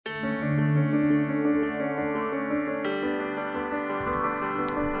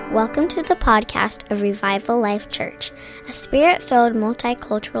Welcome to the podcast of Revival Life Church, a spirit-filled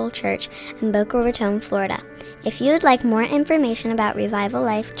multicultural church in Boca Raton, Florida. If you would like more information about Revival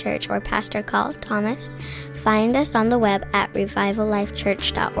Life Church or Pastor Carl Thomas, find us on the web at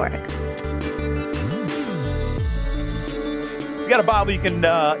revivallifechurch.org. If you got a Bible, you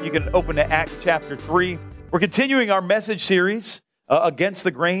can open to Acts chapter 3. We're continuing our message series, Against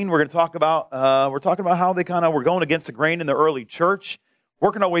the Grain. We're talking about how they were going against the grain in the early church.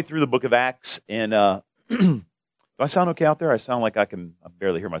 Working our way through the book of Acts, and do I sound okay out there? I sound like I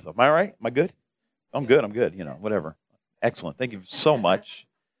barely hear myself. Am I all right? Am I good? I'm good, whatever. Excellent. Thank you so much.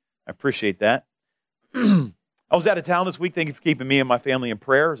 I appreciate that. I was out of town this week. Thank you for keeping me and my family in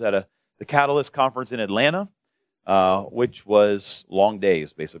prayer. I was at the Catalyst conference in Atlanta, which was long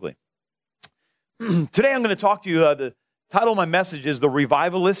days, basically. Today I'm going to talk to you, the title of my message is The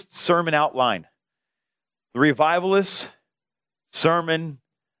Revivalist Sermon Outline. The Revivalist Sermon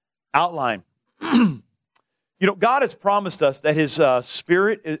Outline. God has promised us that His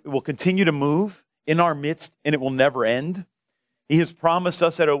Spirit will continue to move in our midst and it will never end. He has promised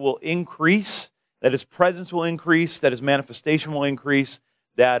us that it will increase, that His presence will increase, that His manifestation will increase,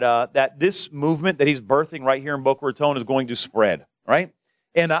 that this movement that He's birthing right here in Boca Raton is going to spread, right?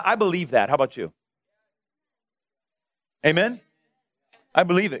 And I believe that. How about you? Amen? I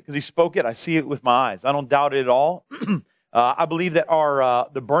believe it because He spoke it. I see it with my eyes. I don't doubt it at all. I believe that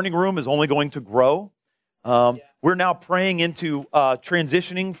the burning room is only going to grow. We're now praying into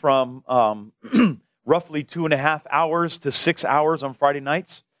transitioning from roughly 2.5 hours to 6 hours on Friday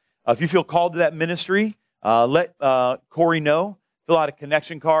nights. If you feel called to that ministry, let Corey know. Fill out a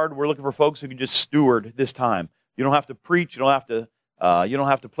connection card. We're looking for folks who can just steward this time. You don't have to preach. You don't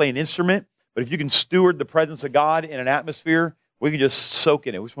have to play an instrument. But if you can steward the presence of God in an atmosphere, we can just soak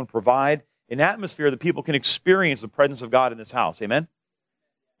in it. We just want to provide an atmosphere that people can experience the presence of God in this house. Amen?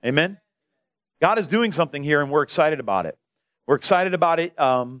 Amen? God is doing something here, and we're excited about it. We're excited about it,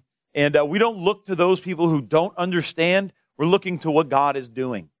 and we don't look to those people who don't understand. We're looking to what God is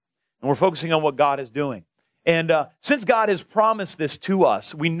doing, and we're focusing on what God is doing. And since God has promised this to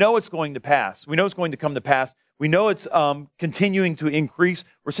us, we know it's going to pass. We know it's going to come to pass. We know it's continuing to increase.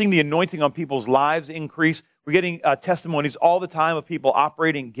 We're seeing the anointing on people's lives increase. We're getting testimonies all the time of people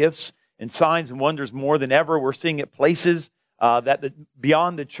operating gifts and signs and wonders more than ever. We're seeing it places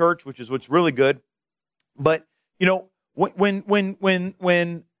beyond the church, which is what's really good. But when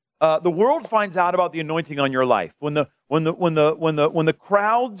the world finds out about the anointing on your life, when the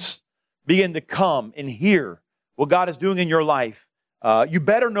crowds begin to come and hear what God is doing in your life, you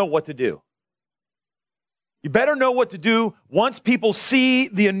better know what to do. You better know what to do once people see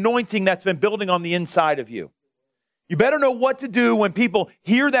the anointing that's been building on the inside of you. You better know what to do when people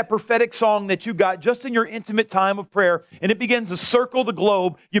hear that prophetic song that you got just in your intimate time of prayer and it begins to circle the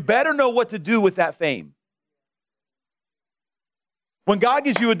globe. You better know what to do with that fame. When God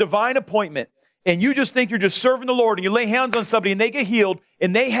gives you a divine appointment and you just think you're just serving the Lord and you lay hands on somebody and they get healed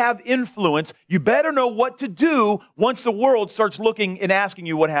and they have influence, you better know what to do once the world starts looking and asking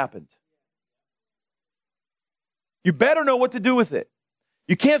you what happened. You better know what to do with it.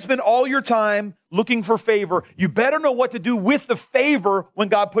 You can't spend all your time looking for favor. You better know what to do with the favor when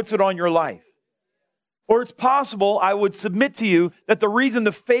God puts it on your life. Or it's possible, I would submit to you, that the reason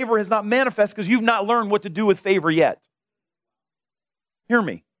the favor has not manifested because you've not learned what to do with favor yet. Hear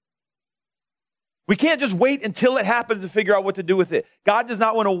me. We can't just wait until it happens to figure out what to do with it. God does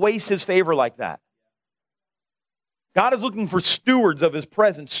not want to waste His favor like that. God is looking for stewards of His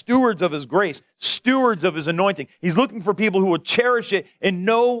presence, stewards of His grace, stewards of His anointing. He's looking for people who will cherish it and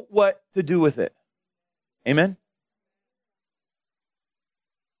know what to do with it. Amen?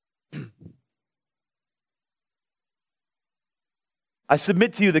 I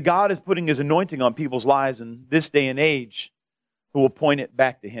submit to you that God is putting His anointing on people's lives in this day and age who will point it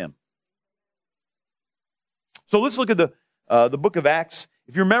back to Him. So let's look at the book of Acts.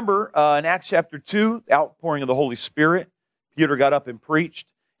 If you remember, in Acts chapter 2, the outpouring of the Holy Spirit, Peter got up and preached.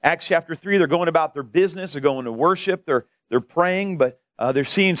 Acts chapter 3, they're going about their business. They're going to worship. They're praying, but they're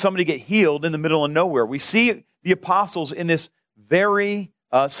seeing somebody get healed in the middle of nowhere. We see the apostles in this very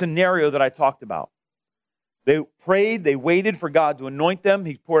scenario that I talked about. They prayed. They waited for God to anoint them.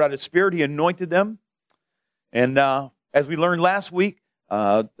 He poured out His Spirit. He anointed them. And as we learned last week,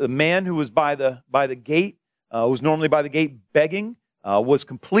 the man who was by the gate, who was normally by the gate begging, was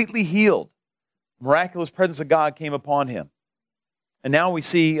completely healed. Miraculous presence of God came upon him. And now we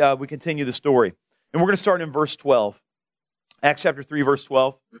continue the story. And we're going to start in verse 12. Acts chapter 3, verse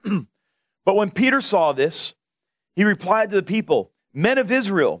 12. But when Peter saw this, he replied to the people, "Men of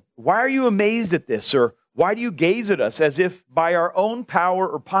Israel, why are you amazed at this? Or why do you gaze at us as if by our own power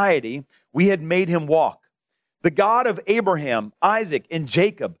or piety we had made him walk? The God of Abraham, Isaac, and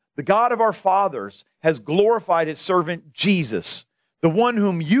Jacob, the God of our fathers, has glorified his servant Jesus, the one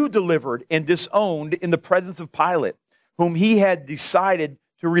whom you delivered and disowned in the presence of Pilate, whom he had decided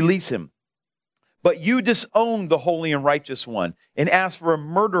to release him. But you disowned the holy and righteous one and asked for a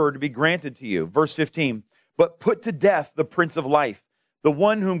murderer to be granted to you. Verse 15, but put to death the Prince of Life, the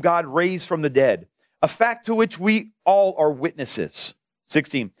one whom God raised from the dead, a fact to which we all are witnesses.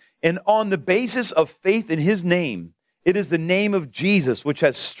 16, and on the basis of faith in his name, it is the name of Jesus which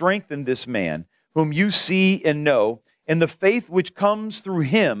has strengthened this man, whom you see and know, and the faith which comes through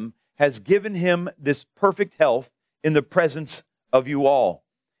him has given him this perfect health in the presence of you all.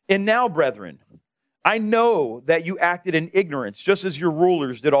 And now, brethren, I know that you acted in ignorance, just as your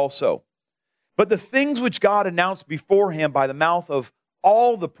rulers did also. But the things which God announced beforehand by the mouth of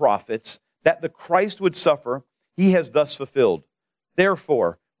all the prophets, that the Christ would suffer, he has thus fulfilled.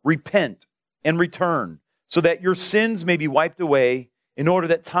 Therefore, repent and return, so that your sins may be wiped away, in order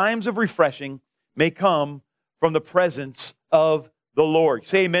that times of refreshing may come from the presence of the Lord.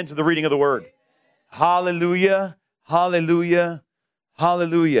 Say amen to the reading of the word. Hallelujah, hallelujah,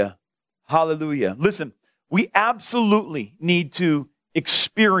 hallelujah, hallelujah. Listen, we absolutely need to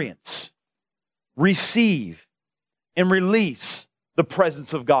experience, receive, and release the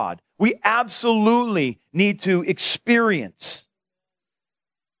presence of God. We absolutely need to experience,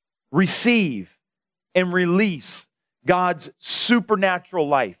 receive, and release God's supernatural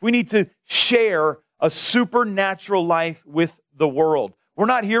life. We need to share a supernatural life with the world. We're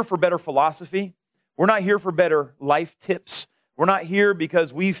not here for better philosophy. We're not here for better life tips. We're not here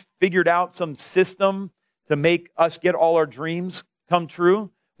because we've figured out some system to make us get all our dreams come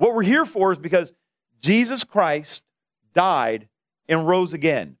true. What we're here for is because Jesus Christ died and rose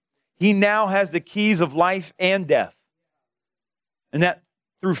again. He now has the keys of life and death. And that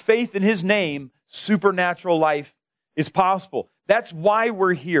through faith in his name, supernatural life is possible. That's why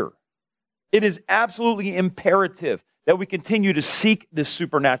we're here. It is absolutely imperative that we continue to seek this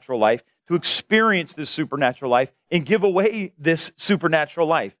supernatural life, to experience this supernatural life, and give away this supernatural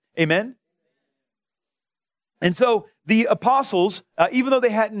life. Amen? And so the apostles, even though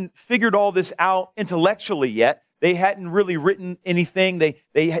they hadn't figured all this out intellectually yet, they hadn't really written anything. They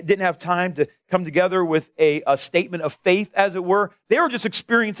didn't have time to come together with a statement of faith, as it were. They were just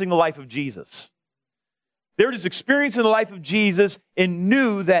experiencing the life of Jesus. They were just experiencing the life of Jesus and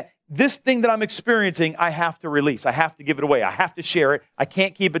knew that this thing that I'm experiencing, I have to release. I have to give it away. I have to share it. I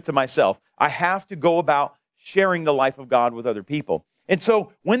can't keep it to myself. I have to go about sharing the life of God with other people. And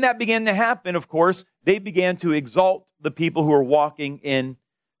so when that began to happen, of course, they began to exalt the people who are walking in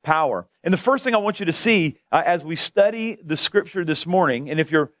power. And the first thing I want you to see as we study the scripture this morning, and if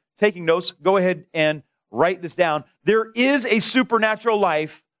you're taking notes, go ahead and write this down. There is a supernatural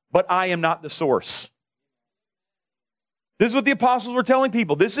life, but I am not the source. This is what the apostles were telling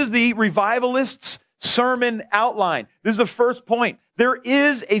people. This is the revivalists' sermon outline. This is the first point. There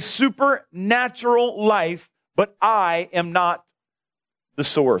is a supernatural life, but I am not the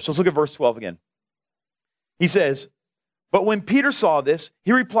source. Let's look at verse 12 again. He says, but when Peter saw this,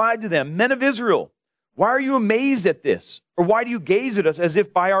 he replied to them, men of Israel, why are you amazed at this? Or why do you gaze at us as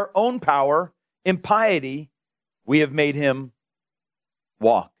if by our own power and piety we have made him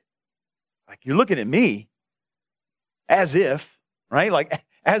walk? Like, you're looking at me as if, right? Like,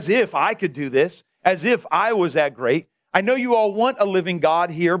 as if I could do this, as if I was that great. I know you all want a living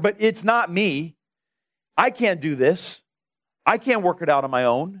God here, but it's not me. I can't do this. I can't work it out on my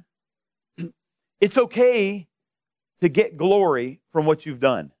own. It's okay to get glory from what you've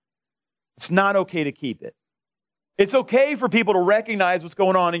done. It's not okay to keep it. It's okay for people to recognize what's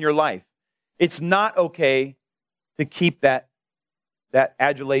going on in your life. It's not okay to keep that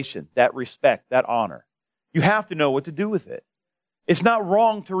adulation, that respect, that honor. You have to know what to do with it. It's not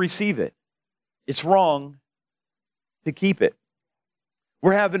wrong to receive it. It's wrong to keep it.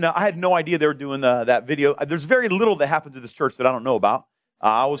 I had no idea they were doing that video. There's very little that happens at this church that I don't know about.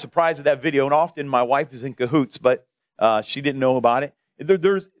 I was surprised at that video, and often my wife is in cahoots, but she didn't know about it.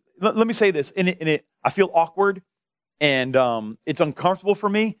 Let me say this. I feel awkward, and it's uncomfortable for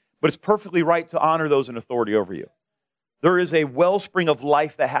me, but it's perfectly right to honor those in authority over you. There is a wellspring of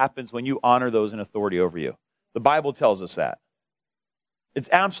life that happens when you honor those in authority over you. The Bible tells us that. It's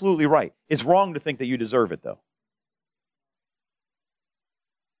absolutely right. It's wrong to think that you deserve it, though.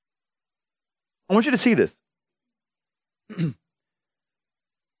 I want you to see this.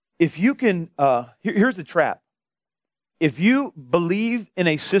 If you can, here's the trap. If you believe in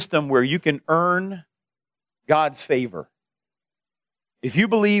a system where you can earn God's favor, if you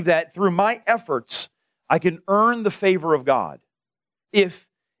believe that through my efforts, I can earn the favor of God. If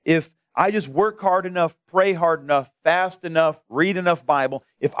I just work hard enough, pray hard enough, fast enough, read enough Bible,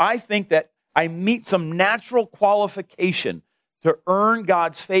 if I think that I meet some natural qualification to earn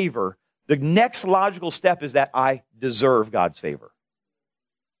God's favor, the next logical step is that I deserve God's favor.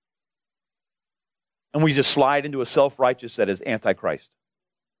 And we just slide into a self-righteous that is antichrist.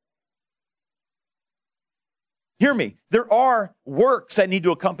 Hear me, there are works that need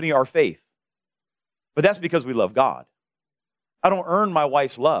to accompany our faith, but that's because we love God. I don't earn my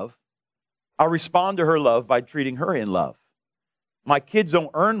wife's love. I respond to her love by treating her in love. My kids don't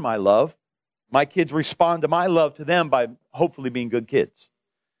earn my love. My kids respond to my love to them by hopefully being good kids.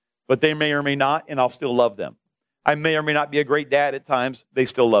 But they may or may not, and I'll still love them. I may or may not be a great dad at times. They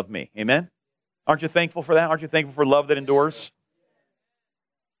still love me. Amen? Aren't you thankful for that? Aren't you thankful for love that endures?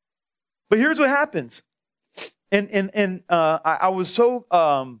 But here's what happens. I was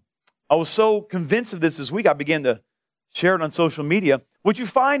so convinced of this week, I began to share it on social media. What you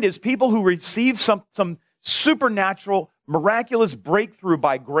find is people who receive some supernatural, miraculous breakthrough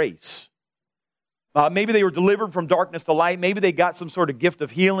by grace. Maybe they were delivered from darkness to light. Maybe they got some sort of gift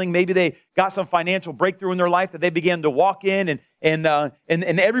of healing. Maybe they got some financial breakthrough in their life that they began to walk in, and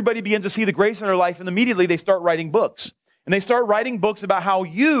everybody begins to see the grace in their life, and immediately they start writing books. And they start writing books about how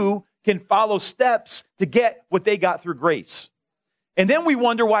you can follow steps to get what they got through grace. And then we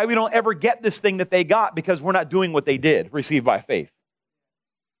wonder why we don't ever get this thing that they got, because we're not doing what they did, received by faith.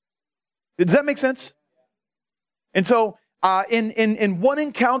 Does that make sense? And so in one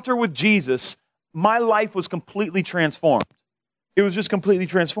encounter with Jesus, my life was completely transformed. It was just completely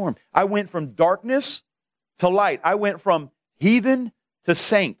transformed. I went from darkness to light. I went from heathen to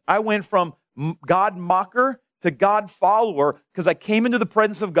saint. I went from God mocker to God follower, because I came into the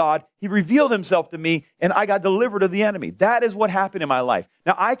presence of God. He revealed himself to me, and I got delivered of the enemy. That is what happened in my life.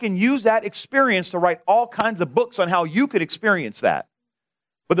 Now, I can use that experience to write all kinds of books on how you could experience that.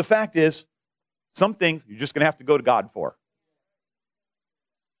 But the fact is, some things you're just going to have to go to God for.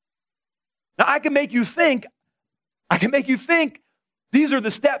 Now, I can make you think these are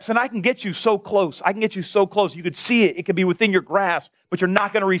the steps, and I can get you so close. I can get you so close. You could see it. It could be within your grasp, but you're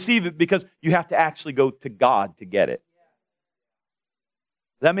not going to receive it because you have to actually go to God to get it.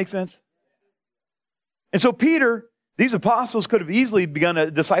 Does that make sense? And so Peter, these apostles could have easily begun a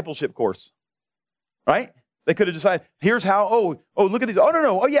discipleship course, right? They could have decided, here's how, look at these.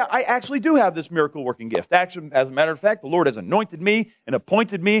 No. Oh, yeah, I actually do have this miracle working gift. Actually, as a matter of fact, the Lord has anointed me and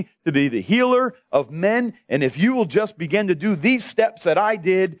appointed me to be the healer of men. And if you will just begin to do these steps that I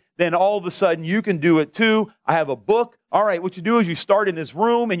did, then all of a sudden you can do it too. I have a book. All right, what you do is you start in this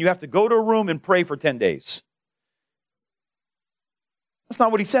room, and you have to go to a room and pray for 10 days. That's not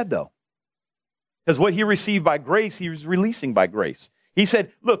what he said, though. Because what he received by grace, he was releasing by grace. He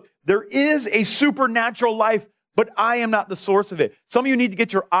said, look, there is a supernatural life, but I am not the source of it. Some of you need to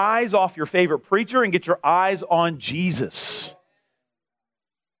get your eyes off your favorite preacher and get your eyes on Jesus.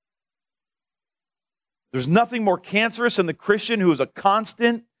 There's nothing more cancerous than the Christian who is a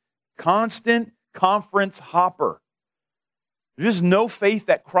constant conference hopper. There's just no faith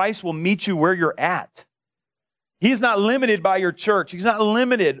that Christ will meet you where you're at. He's not limited by your church. He's not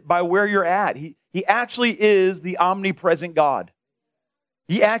limited by where you're at. He actually is the omnipresent God.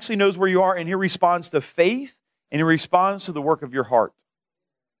 He actually knows where you are, and he responds to faith, and he responds to the work of your heart.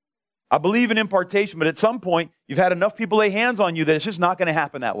 I believe in impartation, but at some point, you've had enough people lay hands on you that it's just not going to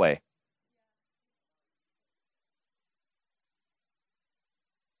happen that way.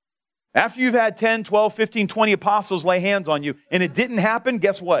 After you've had 10, 12, 15, 20 apostles lay hands on you, and it didn't happen,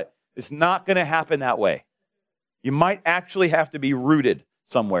 guess what? It's not going to happen that way. You might actually have to be rooted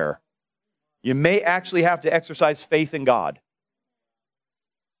somewhere. You may actually have to exercise faith in God.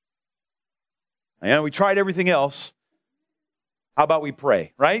 And we tried everything else. How about we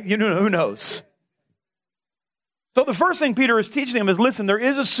pray, right? You know, who knows? So the first thing Peter is teaching them is, listen, there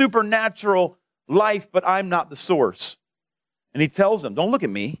is a supernatural life, but I'm not the source. And he tells them, don't look at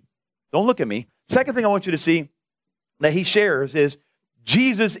me. Don't look at me. Second thing I want you to see that he shares is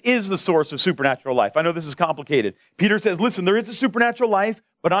Jesus is the source of supernatural life. I know this is complicated. Peter says, listen, there is a supernatural life,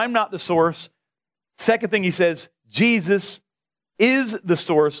 but I'm not the source. Second thing he says, Jesus is the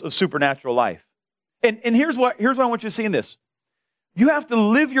source of supernatural life. And here's what I want you to see in this. You have to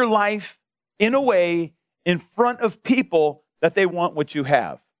live your life in a way in front of people that they want what you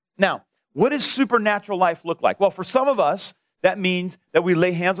have. Now, what does supernatural life look like? Well, for some of us, that means that we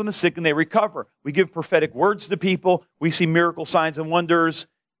lay hands on the sick and they recover. We give prophetic words to people. We see miracle signs and wonders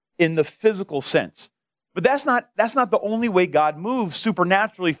in the physical sense. But that's not the only way God moves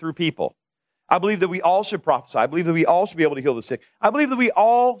supernaturally through people. I believe that we all should prophesy. I believe that we all should be able to heal the sick. I believe that we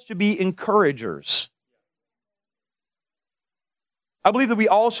all should be encouragers. I believe that we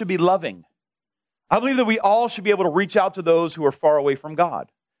all should be loving. I believe that we all should be able to reach out to those who are far away from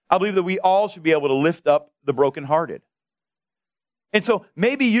God. I believe that we all should be able to lift up the brokenhearted. And so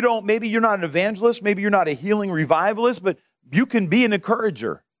maybe you're not an evangelist, maybe you're not a healing revivalist, but you can be an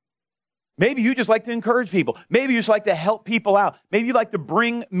encourager. Maybe you just like to encourage people. Maybe you just like to help people out. Maybe you like to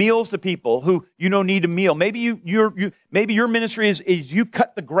bring meals to people who need a meal. Maybe maybe your ministry is you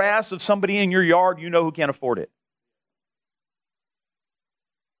cut the grass of somebody in your yard who can't afford it.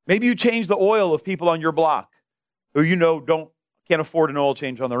 Maybe you change the oil of people on your block who can't afford an oil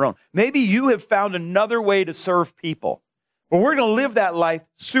change on their own. Maybe you have found another way to serve people. But we're going to live that life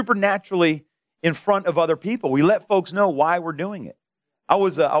supernaturally in front of other people. We let folks know why we're doing it. I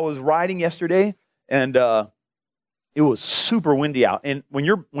was riding yesterday, and it was super windy out. And when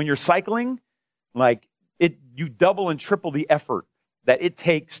you're cycling, you double and triple the effort that it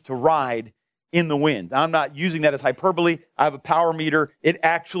takes to ride in the wind. I'm not using that as hyperbole. I have a power meter. It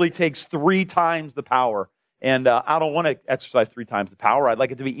actually takes 3 times the power. And I don't want to exercise 3 times the power. I'd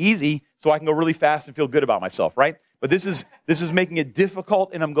like it to be easy so I can go really fast and feel good about myself, right? But this is making it difficult,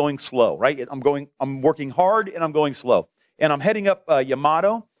 and I'm going slow, right? I'm working hard, and I'm going slow. And I'm heading up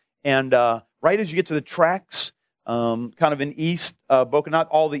Yamato, and right as you get to the tracks, kind of in East Boca, not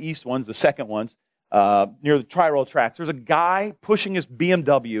all the east ones, the second ones, near the tri-rail tracks, there's a guy pushing his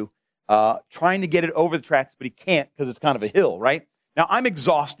BMW, trying to get it over the tracks, but he can't because it's kind of a hill, right? Now, I'm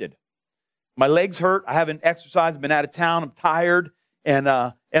exhausted. My legs hurt. I haven't exercised. I've been out of town. I'm tired. And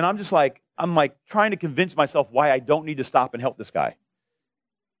I'm just I'm trying to convince myself why I don't need to stop and help this guy.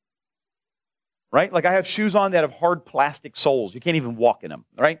 Right? I have shoes on that have hard plastic soles. You can't even walk in them,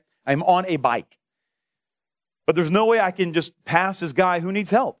 right? I'm on a bike. But there's no way I can just pass this guy who needs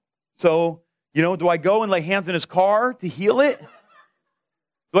help. So, do I go and lay hands on his car to heal it?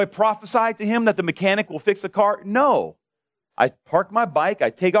 Do I prophesy to him that the mechanic will fix the car? No. I park my bike, I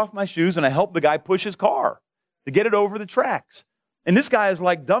take off my shoes, and I help the guy push his car to get it over the tracks. And this guy is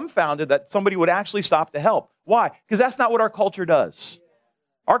dumbfounded that somebody would actually stop to help. Why? Because that's not what our culture does.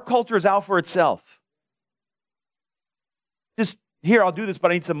 Our culture is out for itself. Just, here, I'll do this, but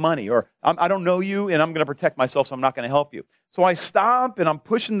I need some money. Or, I don't know you, and I'm going to protect myself, so I'm not going to help you. So I stop, and I'm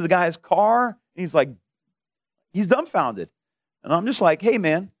pushing the guy's car, and he's dumbfounded. And I'm just like, hey,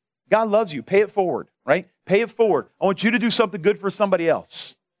 man, God loves you. Pay it forward, right? Pay it forward. I want you to do something good for somebody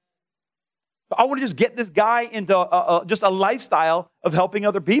else. I want to just get this guy into just a lifestyle of helping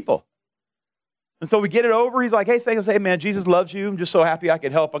other people. And so we get it over. He's like, hey, thanks. Hey, man, Jesus loves you. I'm just so happy I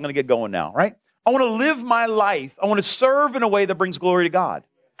could help. I'm going to get going now, right? I want to live my life. I want to serve in a way that brings glory to God,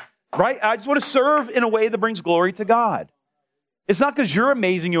 right? I just want to serve in a way that brings glory to God. It's not because you're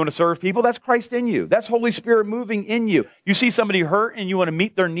amazing you want to serve people. That's Christ in you. That's Holy Spirit moving in you. You see somebody hurt and you want to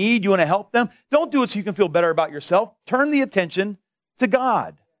meet their need. You want to help them. Don't do it so you can feel better about yourself. Turn the attention to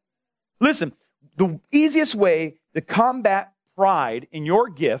God. Listen, the easiest way to combat pride in your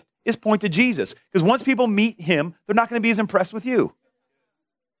gift is point to Jesus. Because once people meet him, they're not going to be as impressed with you.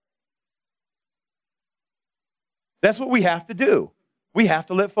 That's what we have to do. We have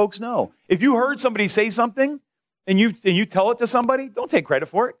to let folks know. If you heard somebody say something and you tell it to somebody, don't take credit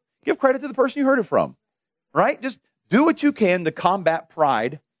for it. Give credit to the person you heard it from. Right? Just do what you can to combat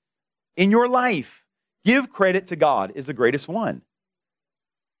pride in your life. Give credit to God is the greatest one.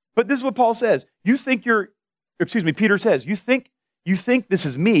 But this is what Paul says. Peter says, you think this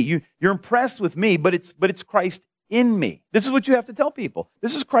is me. You're impressed with me, but it's Christ in me. This is what you have to tell people.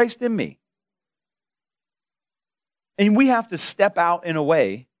 This is Christ in me. And we have to step out in a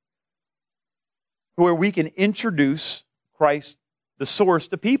way where we can introduce Christ, the source,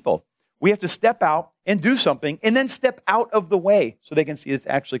 to people. We have to step out and do something and then step out of the way so they can see it's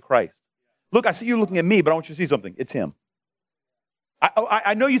actually Christ. Look, I see you looking at me, but I want you to see something. It's him.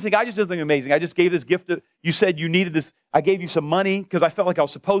 I know you think I just did something amazing. I just gave this gift. You said you needed this. I gave you some money because I felt like I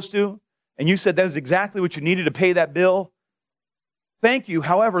was supposed to. And you said that was exactly what you needed to pay that bill. Thank you.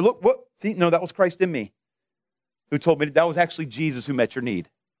 However, look, what? See, no, that was Christ in me who told me that was actually Jesus who met your need.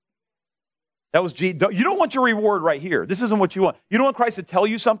 That was Jesus. You don't want your reward right here. This isn't what you want. You don't want Christ to tell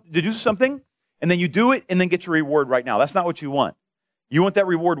you something, to do something, and then you do it and then get your reward right now. That's not what you want. You want that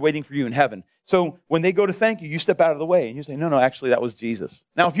reward waiting for you in heaven. So when they go to thank you, you step out of the way and you say, no, actually, that was Jesus.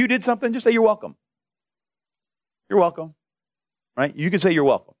 Now, if you did something, just say you're welcome. You're welcome, right? You can say you're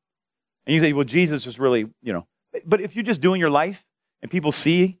welcome. And you say, well, Jesus is really, But if you're just doing your life and people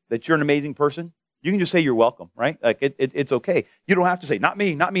see that you're an amazing person, you can just say you're welcome, right? Like it's okay. You don't have to say, not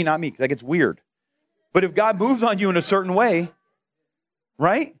me, because that gets weird. But if God moves on you in a certain way,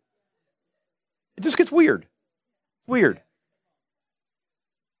 right? It just gets weird. It's weird.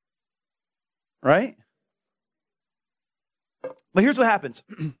 Right? But here's what happens.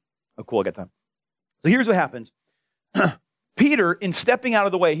 Oh, cool, I got time. So here's what happens. Peter, in stepping out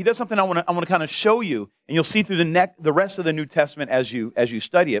of the way, he does something I want to kind of show you, and you'll see through the rest of the New Testament as you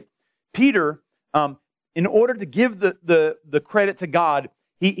study it. Peter, in order to give the credit to God,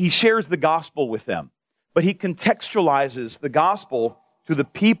 he shares the gospel with them, but he contextualizes the gospel to the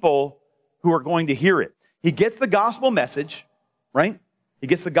people who are going to hear it. He gets the gospel message, right? He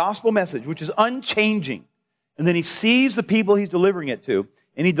gets the gospel message, which is unchanging, and then he sees the people he's delivering it to,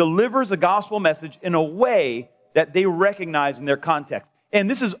 and he delivers the gospel message in a way that they recognize in their context. And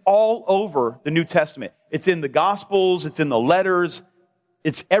this is all over the New Testament. It's in the Gospels, it's in the letters,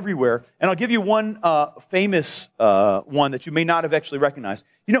 it's everywhere. And I'll give you one famous one that you may not have actually recognized.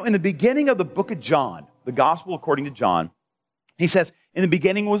 You know, in the beginning of the book of John, the Gospel according to John, he says, in the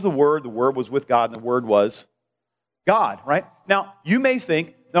beginning was the Word was with God, and the Word was God, right? Now, you may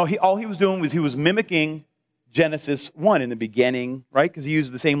think, no, all he was doing was he was mimicking Genesis 1 in the beginning, right? Because he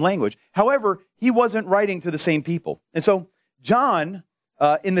used the same language. However, he wasn't writing to the same people. And so John,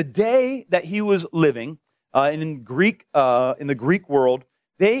 in the day that he was living, in the Greek world,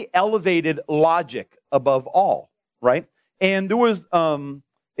 they elevated logic above all, right? And there was,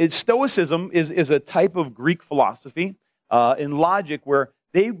 Stoicism is a type of Greek philosophy in logic where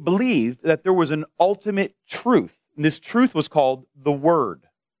they believed that there was an ultimate truth. And this truth was called the Word.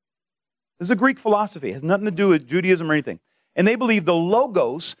 This is a Greek philosophy. It has nothing to do with Judaism or anything. And they believed the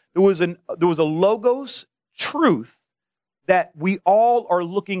logos, there was a logos truth that we all are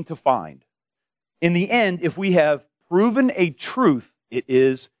looking to find. In the end, if we have proven a truth, it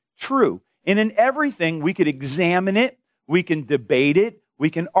is true. And in everything, we could examine it, we can debate it, we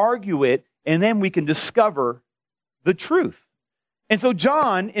can argue it, and then we can discover the truth. And so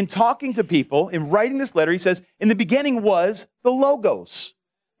John, in talking to people, in writing this letter, he says, in the beginning was the logos.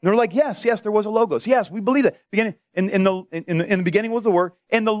 And they're like, yes, there was a logos. Yes, we believe that. In the beginning was the Word,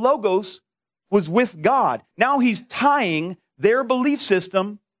 and the logos was with God. Now he's tying their belief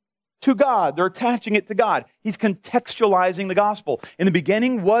system to God. They're attaching it to God. He's contextualizing the gospel. In the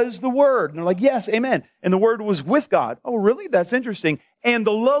beginning was the Word. And they're like, yes, amen. And the Word was with God. Oh, really? That's interesting. And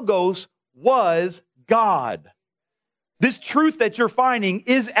the logos was God. This truth that you're finding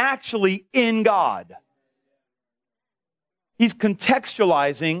is actually in God. He's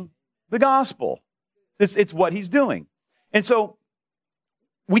contextualizing the gospel. It's what he's doing. And so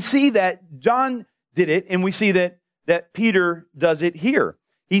we see that John did it, and we see that Peter does it here.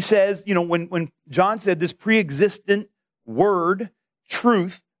 He says, you know, when John said this pre-existent word,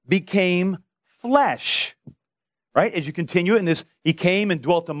 truth, became flesh, right? As you continue in this, he came and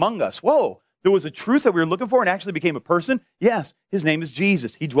dwelt among us. Whoa, there was a truth that we were looking for and actually became a person? Yes, his name is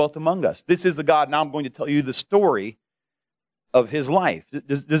Jesus. He dwelt among us. This is the God. Now I'm going to tell you the story of his life.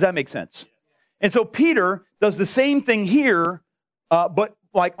 Does that make sense? And so Peter does the same thing here, but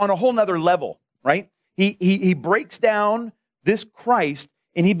like on a whole nother level, right? He breaks down this Christ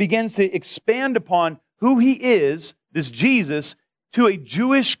and he begins to expand upon who he is, this Jesus, to a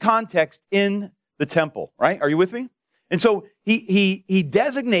Jewish context in the temple, right? Are you with me? And so he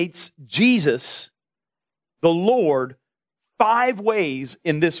designates Jesus, the Lord, 5 ways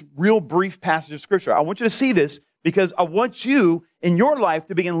in this real brief passage of Scripture. I want you to see this, because I want you, in your life,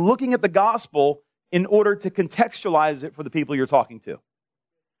 to begin looking at the gospel in order to contextualize it for the people you're talking to.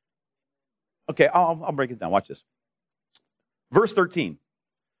 Okay, I'll break it down. Watch this. Verse 13.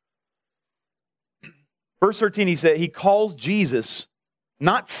 Verse 13, he calls Jesus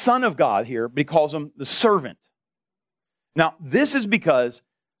not Son of God here, but he calls him the servant. Now, this is because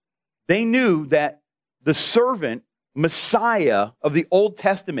they knew that the servant, Messiah of the Old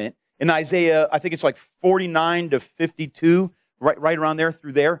Testament, in Isaiah, I think it's like 49 to 52, right around there,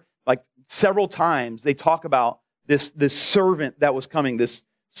 through there, like several times they talk about this servant that was coming, this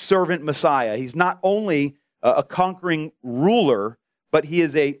servant Messiah. He's not only a conquering ruler, but he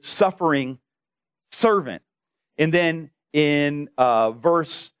is a suffering servant. And then in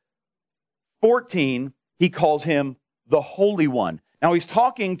verse 14, he calls him the Holy One. Now he's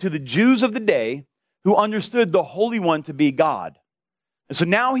talking to the Jews of the day who understood the Holy One to be God. And so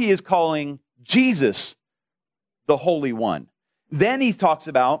now he is calling Jesus the Holy One. Then he calls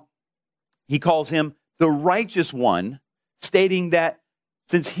him the Righteous One, stating that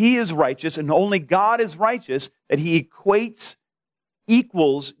since he is righteous and only God is righteous, that he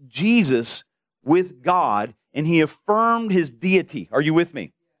equals Jesus with God, and he affirmed his deity. Are you with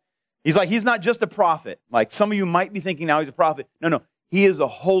me? He's like, he's not just a prophet. Like some of you might be thinking now he's a prophet. No, he is a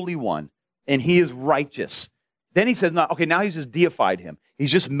Holy One, and he is righteous. Then he says, now he's just deified him.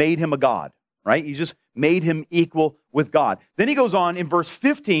 He's just made him a God, right? He's just made him equal with God. Then he goes on in verse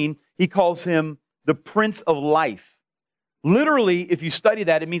 15, he calls him the Prince of Life, Literally, if you study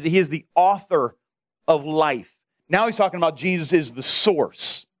that, it means that he is the author of life. Now he's talking about Jesus is the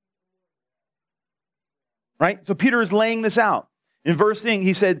source. Right? So Peter is laying this out. In verse 9,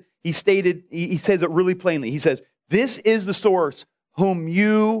 he says it really plainly. He says, this is the source whom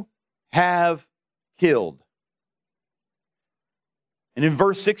you have killed. And in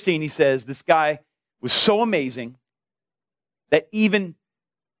verse 16, he says, this guy was so amazing that even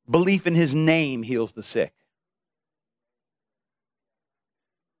belief in his name heals the sick.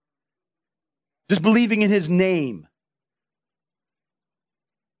 Just believing in his name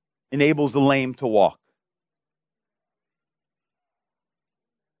enables the lame to walk.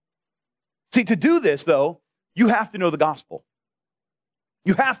 See, to do this, though, you have to know the gospel.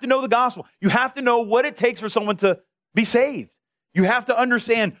 You have to know the gospel. You have to know what it takes for someone to be saved. You have to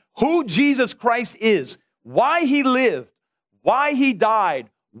understand who Jesus Christ is, why he lived, why he died,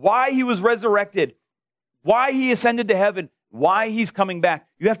 why he was resurrected, why he ascended to heaven, why he's coming back.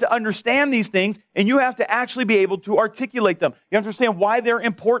 You have to understand these things, and you have to actually be able to articulate them. You have to understand why they're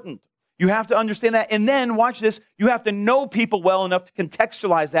important. You have to understand that. And then, watch this, you have to know people well enough to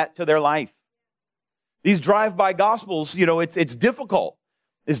contextualize that to their life. These drive-by gospels, it's difficult.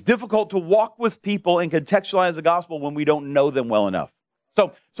 It's difficult to walk with people and contextualize the gospel when we don't know them well enough.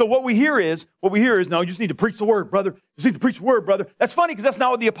 So what we hear is, no, you just need to preach the word, brother. You just need to preach the word, brother. That's funny because that's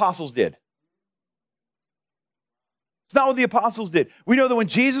not what the apostles did. It's not what the apostles did. We know that when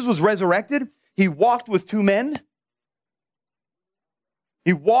Jesus was resurrected, he walked with two men.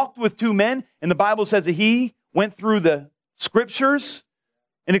 He walked with two men, and the Bible says that he went through the scriptures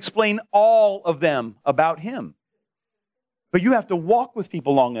and explained all of them about him. But you have to walk with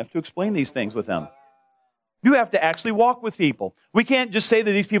people long enough to explain these things with them. You have to actually walk with people. We can't just say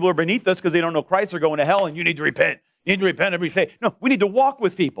that these people are beneath us because they don't know Christ, they're going to hell, and you need to repent. You need to repent every day. No, we need to walk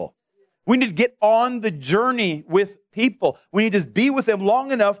with people. We need to get on the journey with people. We need to be with them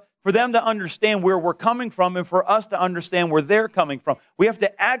long enough for them to understand where we're coming from and for us to understand where they're coming from. We have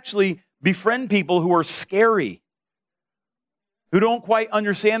to actually befriend people who are scary, who don't quite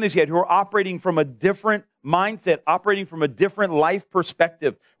understand this yet, who are operating from a different mindset, operating from a different life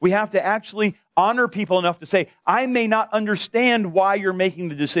perspective. We have to actually honor people enough to say, I may not understand why you're making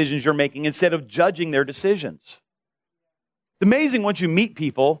the decisions you're making, instead of judging their decisions. It's amazing once you meet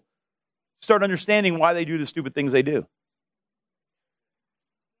people, start understanding why they do the stupid things they do.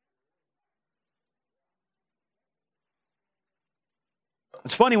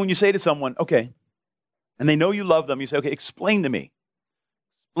 It's funny when you say to someone, okay, and they know you love them, you say, okay, explain to me.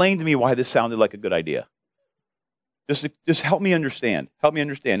 Explain to me why this sounded like a good idea. Just help me understand. Help me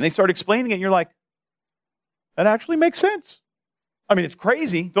understand. And they start explaining it, and you're like, that actually makes sense. I mean, it's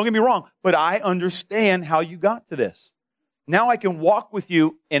crazy, don't get me wrong, but I understand how you got to this. Now I can walk with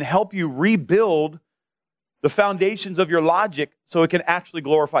you and help you rebuild the foundations of your logic so it can actually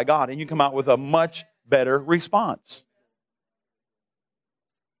glorify God, and you come out with a much better response.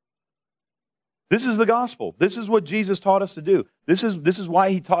 This is the gospel. This is what Jesus taught us to do. This is why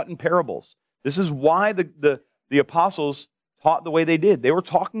he taught in parables. This is why the apostles taught the way they did. They were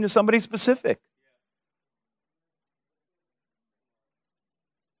talking to somebody specific.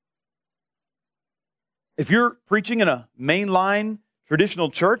 If you're preaching in a mainline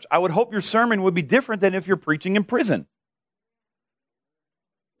traditional church, I would hope your sermon would be different than if you're preaching in prison.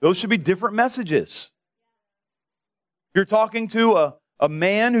 Those should be different messages. If you're talking to a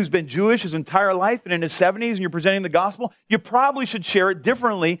man who's been Jewish his entire life and in his 70s and you're presenting the gospel, you probably should share it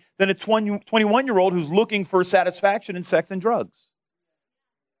differently than a 21-year-old who's looking for satisfaction in sex and drugs.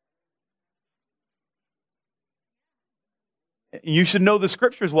 You should know the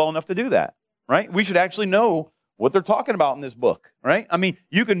scriptures well enough to do that, right? We should actually know what they're talking about in this book, right? I mean,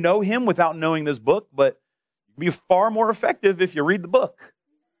 you can know him without knowing this book, but you'll be far more effective if you read the book.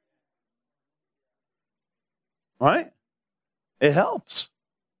 Right? It helps.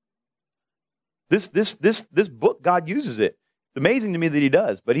 This book, God uses it. It's amazing to me that he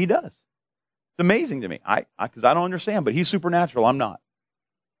does, but he does. It's amazing to me. Because I don't understand, but he's supernatural. I'm not.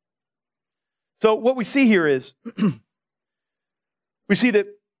 So what we see here is, we see that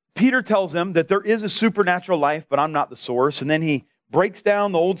Peter tells them that there is a supernatural life, but I'm not the source. And then he breaks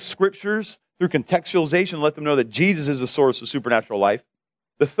down the old scriptures through contextualization and let them know that Jesus is the source of supernatural life.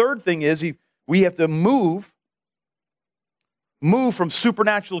 The third thing is we have to move from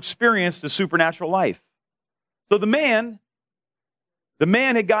supernatural experience to supernatural life. So the man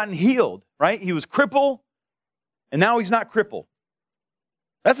had gotten healed, right? He was crippled, and now he's not crippled.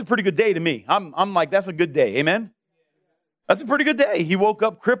 That's a pretty good day to me. I'm like, that's a good day. Amen? That's a pretty good day. He woke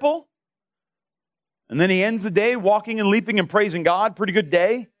up crippled, and then he ends the day walking and leaping and praising God. Pretty good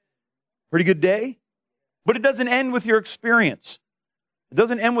day. Pretty good day. But it doesn't end with your experience. It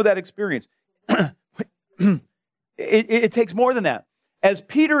doesn't end with that experience. It takes more than that. As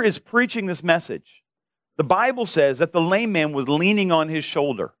Peter is preaching this message, the Bible says that the lame man was leaning on his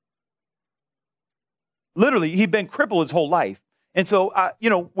shoulder. Literally, he'd been crippled his whole life. And so,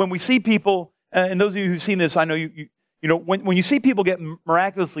 when we see people, and those of you who've seen this, I know when you see people get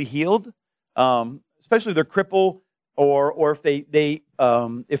miraculously healed, especially if they're crippled or if they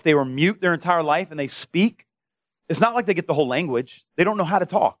were mute their entire life and they speak, it's not like they get the whole language. They don't know how to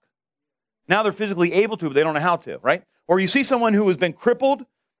talk. Now they're physically able to, but they don't know how to, right? Or you see someone who has been crippled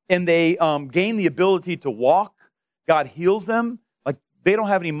and they gain the ability to walk. God heals them. Like they don't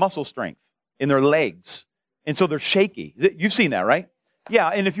have any muscle strength in their legs. And so they're shaky. You've seen that, right? Yeah,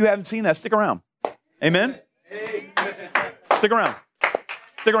 and if you haven't seen that, stick around. Amen? Stick around.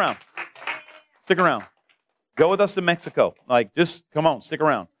 Stick around. Stick around. Go with us to Mexico. Like, just come on, stick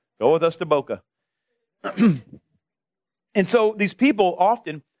around. Go with us to Boca. And so these people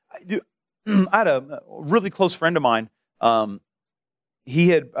often, I had a really close friend of mine. He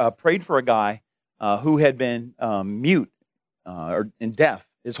had prayed for a guy who had been mute and deaf.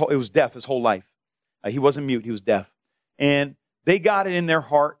 It was deaf his whole life. He wasn't mute, he was deaf. And they got it in their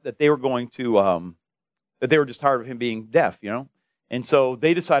heart that they were going to, that they were just tired of him being deaf, And so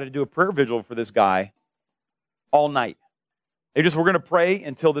they decided to do a prayer vigil for this guy all night. They just were going to pray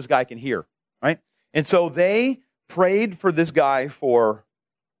until this guy can hear, right? And so they prayed for this guy for,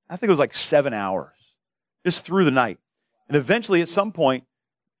 I think it was like 7 hours, just through the night. And eventually, at some point,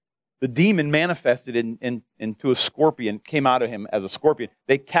 the demon manifested into a scorpion, came out of him as a scorpion.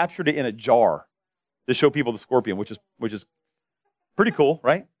 They captured it in a jar to show people the scorpion, which is pretty cool,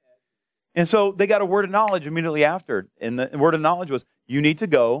 right? And so they got a word of knowledge immediately after. And the word of knowledge was, you need to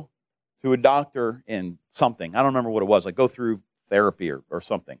go to a doctor in something. I don't remember what it was, like go through therapy or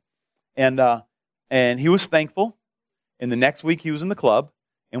something. And he was thankful. And the next week he was in the club.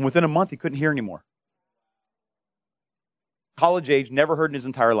 And within a month he couldn't hear anymore. College age, never heard in his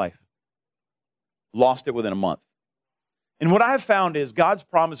entire life. Lost it within a month. And what I have found is God's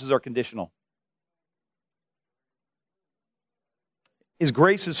promises are conditional. His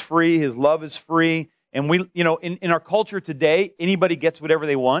grace is free. His love is free. And we, in our culture today, anybody gets whatever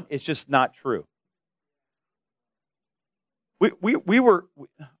they want. It's just not true. We were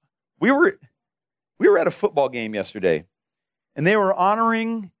at a football game yesterday, and they were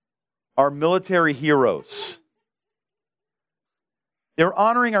honoring our military heroes. They were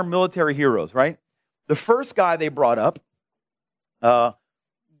honoring our military heroes, right? The first guy they brought up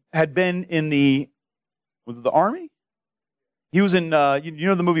had been in the Army? He was in,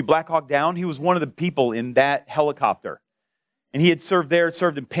 the movie Black Hawk Down? He was one of the people in that helicopter. And he had served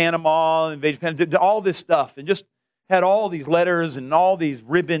in Panama, invaded Panama, did all this stuff, and just had all these letters and all these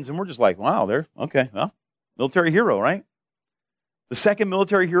ribbons. And we're just like, wow, they're, okay, well, military hero, right? The second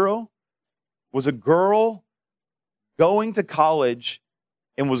military hero was a girl going to college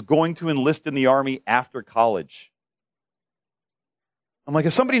and was going to enlist in the Army after college. I'm like,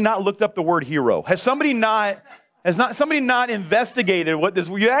 has somebody not looked up the word hero? Has somebody not investigated what this,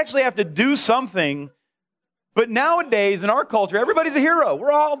 you actually have to do something. But nowadays in our culture, everybody's a hero.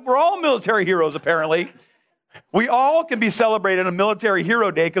 We're all military heroes, apparently. We all can be celebrated on Military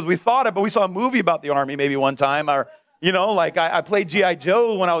Hero Day because we thought it, but we saw a movie about the Army maybe one time. Or, like I played G.I.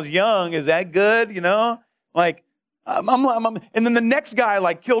 Joe when I was young. Is that good? Like, and then the next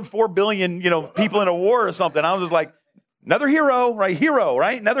guy killed 4 billion, people in a war or something. I was just like, another hero, right? Hero,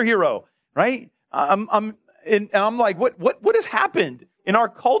 right? Another hero, right? I'm like, what has happened in our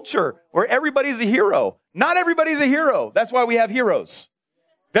culture where everybody's a hero? Not everybody's a hero. That's why we have heroes.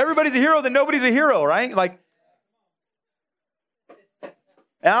 If everybody's a hero, then nobody's a hero, right?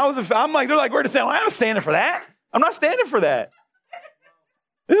 And I'm like, they're like, where to stand? I'm standing for that. I'm not standing for that.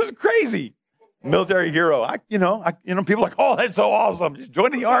 This is crazy. Military hero. People are like, oh, that's so awesome. Just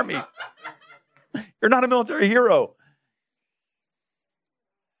join the Army. You're not a military hero.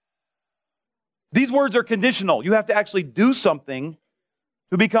 These words are conditional. You have to actually do something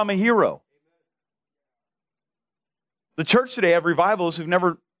to become a hero. The church today have revivalists who've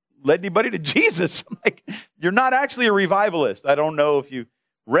never led anybody to Jesus. I'm like, you're not actually a revivalist. I don't know if you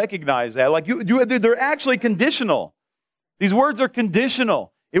recognize that. They're actually conditional. These words are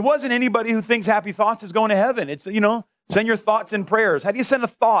conditional. It wasn't anybody who thinks happy thoughts is going to heaven. It's, send your thoughts and prayers. How do you send a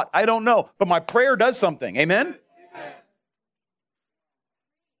thought? I don't know. But my prayer does something. Amen?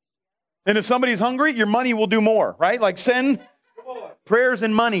 And if somebody's hungry, your money will do more, right? Send prayers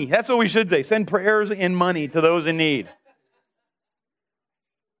and money. That's what we should say. Send prayers and money to those in need.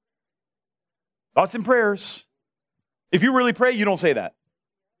 Thoughts and prayers. If you really pray, you don't say that.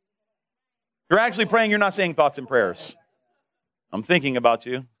 You're actually praying, you're not saying thoughts and prayers. I'm thinking about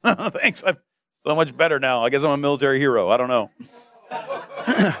you. Thanks. I'm so much better now. I guess I'm a military hero. I don't know.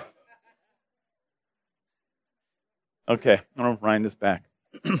 Okay, I'm going to wind this back.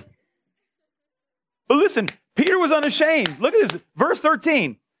 But listen, Peter was unashamed. Look at this. Verse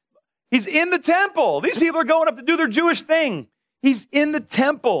 13. He's in the temple. These people are going up to do their Jewish thing. He's in the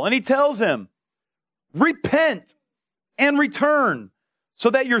temple, and he tells them, repent and return so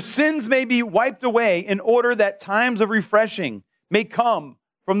that your sins may be wiped away in order that times of refreshing may come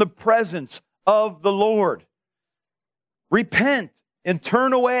from the presence of the Lord. Repent and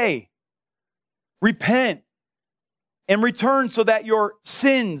turn away. Repent and return so that your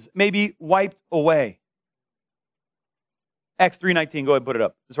sins may be wiped away. Acts 3:19, go ahead and put it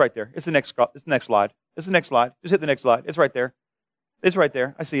up. It's right there. It's the next slide. It's the next slide. Just hit the next slide. It's right there. It's right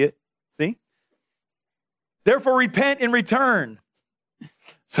there. I see it. See? Therefore, repent and return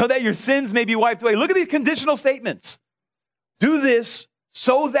so that your sins may be wiped away. Look at these conditional statements. Do this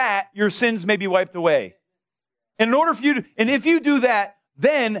so that your sins may be wiped away. And in order for you to, and if you do that,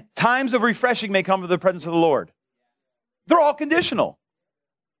 then times of refreshing may come to the presence of the Lord. They're all conditional.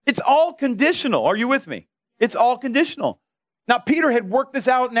 It's all conditional. Are you with me? It's all conditional. Now, Peter had worked this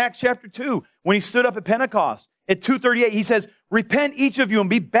out in Acts chapter 2 when he stood up at Pentecost. At 2:38, he says, repent each of you and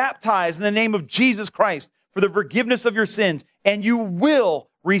be baptized in the name of Jesus Christ for the forgiveness of your sins, and you will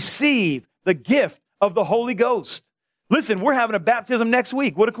receive the gift of the Holy Ghost. Listen, we're having a baptism next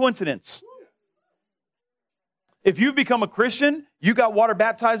week. What a coincidence. If you've become a Christian, you got water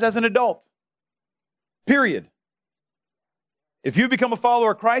baptized as an adult. Period. If you become a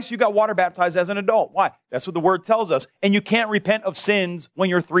follower of Christ, you got water baptized as an adult. Why? That's what the Word tells us. And you can't repent of sins when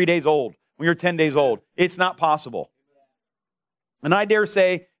you're 3 days old, when you're 10 days old. It's not possible. And I dare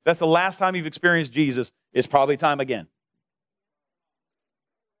say that's the last time you've experienced Jesus. It's probably time again.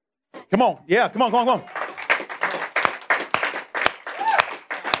 Come on. Yeah, come on.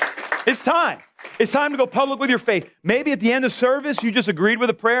 It's time. It's time to go public with your faith. Maybe at the end of service, you just agreed with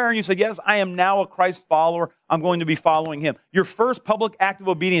a prayer and you said, yes, I am now a Christ follower. I'm going to be following him. Your first public act of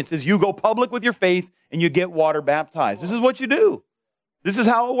obedience is you go public with your faith and you get water baptized. This is what you do. This is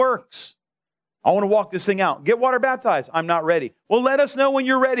how it works. I want to walk this thing out. Get water baptized. I'm not ready. Well, let us know when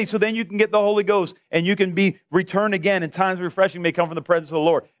you're ready so then you can get the Holy Ghost and you can be returned again, and times of refreshing may come from the presence of the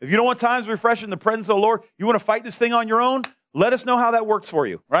Lord. If you don't want times of refreshing in the presence of the Lord, you want to fight this thing on your own, let us know how that works for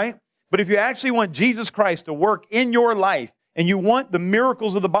you, right? But if you actually want Jesus Christ to work in your life and you want the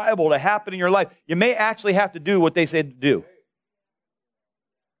miracles of the Bible to happen in your life, you may actually have to do what they said to do.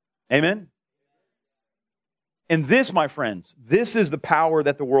 Amen? And this, my friends, this is the power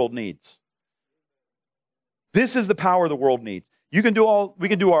that the world needs. This is the power the world needs. We can do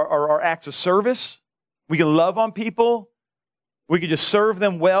our acts of service. We can love on people. We can just serve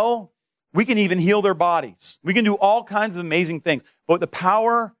them well. We can even heal their bodies. We can do all kinds of amazing things. But the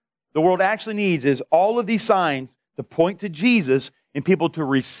power the world actually needs is all of these signs to point to Jesus and people to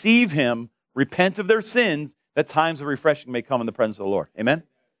receive him, repent of their sins, that times of refreshing may come in the presence of the Lord. Amen?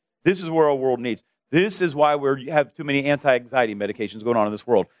 This is what our world needs. This is why we have too many anti-anxiety medications going on in this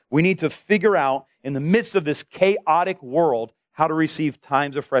world. We need to figure out, in the midst of this chaotic world, how to receive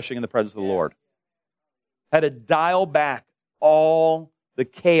times of refreshing in the presence of the Lord. How to dial back all the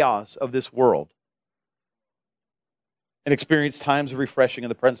chaos of this world and experience times of refreshing in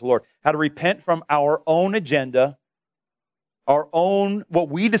the presence of the Lord. How to repent from our own agenda, our own, what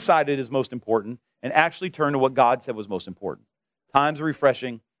we decided is most important, and actually turn to what God said was most important. Times of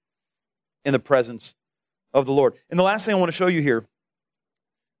refreshing in the presence of the Lord. And the last thing I want to show you here,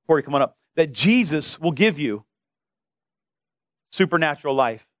 before you come on up, that Jesus will give you supernatural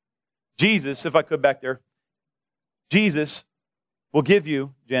life. Jesus, if I could back there, Jesus will give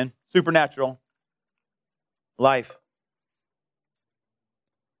you, Jen, supernatural life.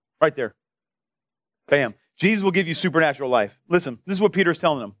 Right there. Bam. Jesus will give you supernatural life. Listen, this is what Peter's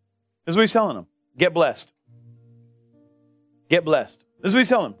telling them. This is what he's telling them. Get blessed. Get blessed. This is what he's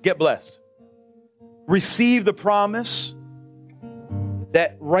telling them. Get blessed. Receive the promise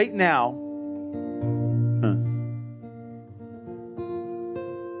that right now,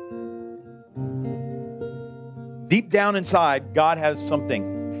 deep down inside, God has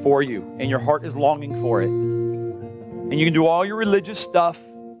something for you, and your heart is longing for it. And you can do all your religious stuff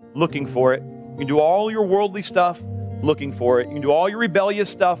looking for it. You can do all your worldly stuff looking for it. You can do all your rebellious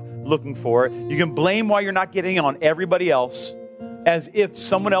stuff looking for it. You can blame why you're not getting on everybody else as if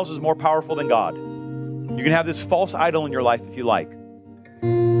someone else is more powerful than God. You can have this false idol in your life if you like.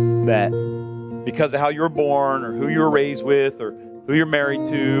 That because of how you were born or who you were raised with or who you're married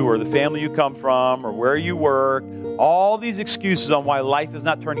to or the family you come from or where you work, all these excuses on why life is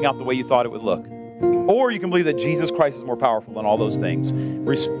not turning out the way you thought it would look. Or you can believe that Jesus Christ is more powerful than all those things.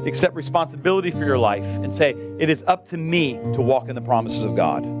 Accept responsibility for your life and say, it is up to me to walk in the promises of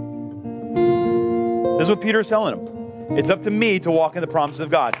God. This is what Peter is telling him. It's up to me to walk in the promises of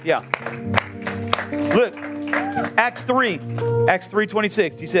God. Yeah. Look, Acts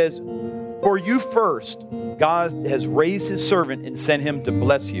 3:26, he says, for you first, God has raised his servant and sent him to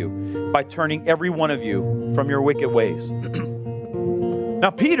bless you by turning every one of you from your wicked ways. Now,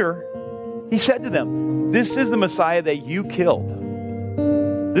 Peter, he said to them, this is the Messiah that you killed.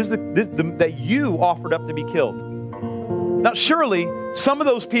 This is that you offered up to be killed. Now, surely, some of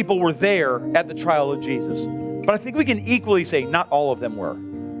those people were there at the trial of Jesus. But I think we can equally say not all of them were.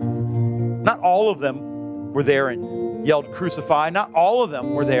 Not all of them were there and yelled, crucify. Not all of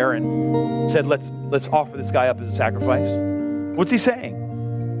them were there and said, let's offer this guy up as a sacrifice. What's he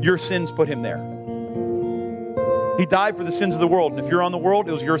saying? Your sins put him there. He died for the sins of the world. And if you're on the world,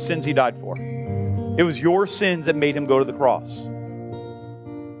 it was your sins he died for. It was your sins that made him go to the cross.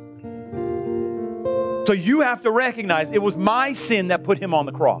 So you have to recognize it was my sin that put him on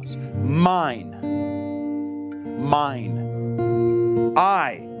the cross. Mine.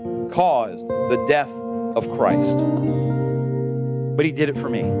 I caused the death of Christ. But he did it for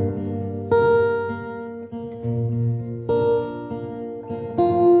me.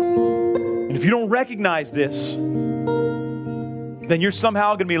 And if you don't recognize this, then you're somehow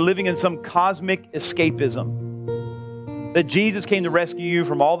going to be living in some cosmic escapism. That Jesus came to rescue you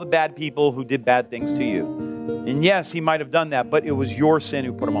from all the bad people who did bad things to you. And yes, he might have done that, but it was your sin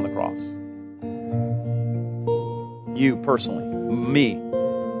who put him on the cross. You personally. Me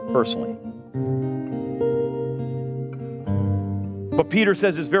personally. But Peter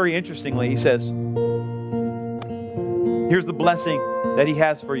says this very interestingly. He says, here's the blessing that he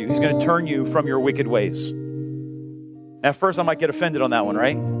has for you. He's going to turn you from your wicked ways. At first, I might get offended on that one,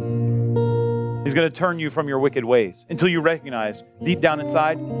 right? He's going to turn you from your wicked ways until you recognize deep down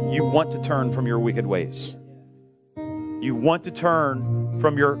inside, you want to turn from your wicked ways. You want to turn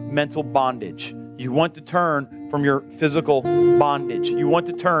from your mental bondage. You want to turn from your physical bondage. You want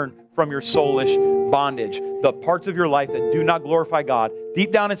to turn from your soulish bondage. The parts of your life that do not glorify God,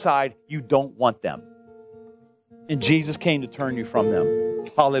 deep down inside, you don't want them. And Jesus came to turn you from them.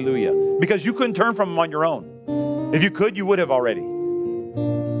 Hallelujah. Because you couldn't turn from them on your own. If you could, you would have already.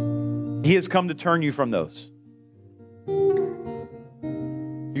 He has come to turn you from those.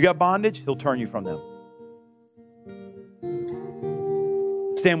 You got bondage, he'll turn you from them.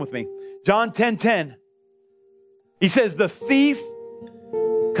 Stand with me. John 10:10. He says, the thief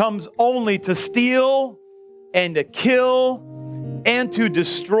comes only to steal and to kill and to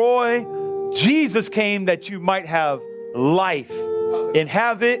destroy. Jesus came that you might have life and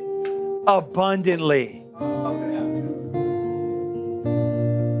have it abundantly.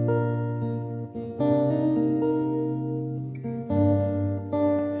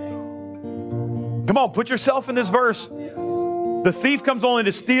 Come on, put yourself in this verse. The thief comes only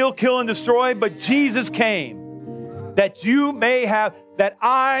to steal, kill, and destroy, but Jesus came that you may have, that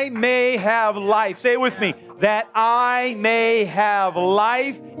I may have life. Say it with me. That I may have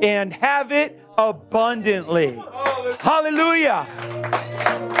life and have it abundantly. Hallelujah.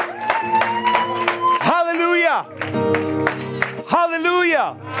 Hallelujah.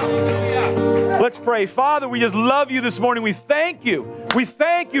 Hallelujah. Let's pray. Father, we just love you this morning. We thank you. We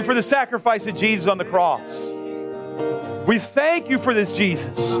thank you for the sacrifice of Jesus on the cross. We thank you for this,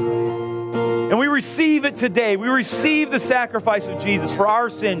 Jesus. And we receive it today. We receive the sacrifice of Jesus for our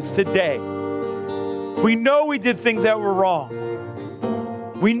sins today. We know we did things that were wrong.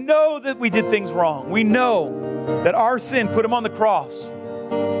 We know that we did things wrong. We know that our sin put him on the cross.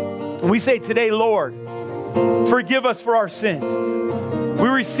 And we say today, Lord, forgive us for our sin. We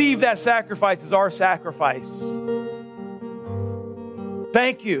receive that sacrifice as our sacrifice.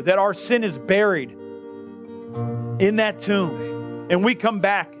 Thank you that our sin is buried in that tomb. And we come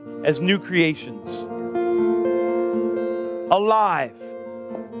back as new creations. Alive.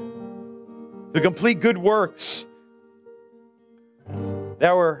 To complete good works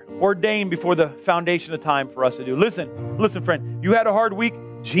that were ordained before the foundation of time for us to do. Listen, friend. You had a hard week.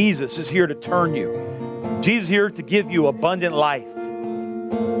 Jesus is here to turn you. Jesus is here to give you abundant life.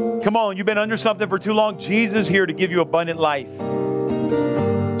 Come on, you've been under something for too long. Jesus is here to give you abundant life.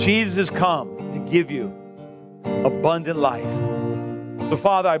 Jesus has come to give you abundant life. So,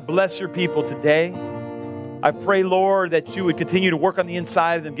 Father, I bless your people today. I pray, Lord, that you would continue to work on the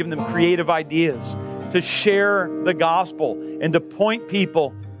inside of them, giving them creative ideas to share the gospel and to point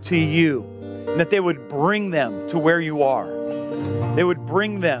people to you, and that they would bring them to where you are. It would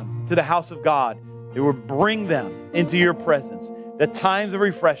bring them to the house of God. It would bring them into your presence. That times of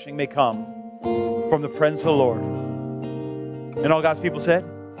refreshing may come from the presence of the Lord. And all God's people said,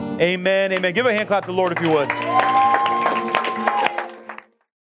 amen, amen. Give a hand clap to the Lord if you would.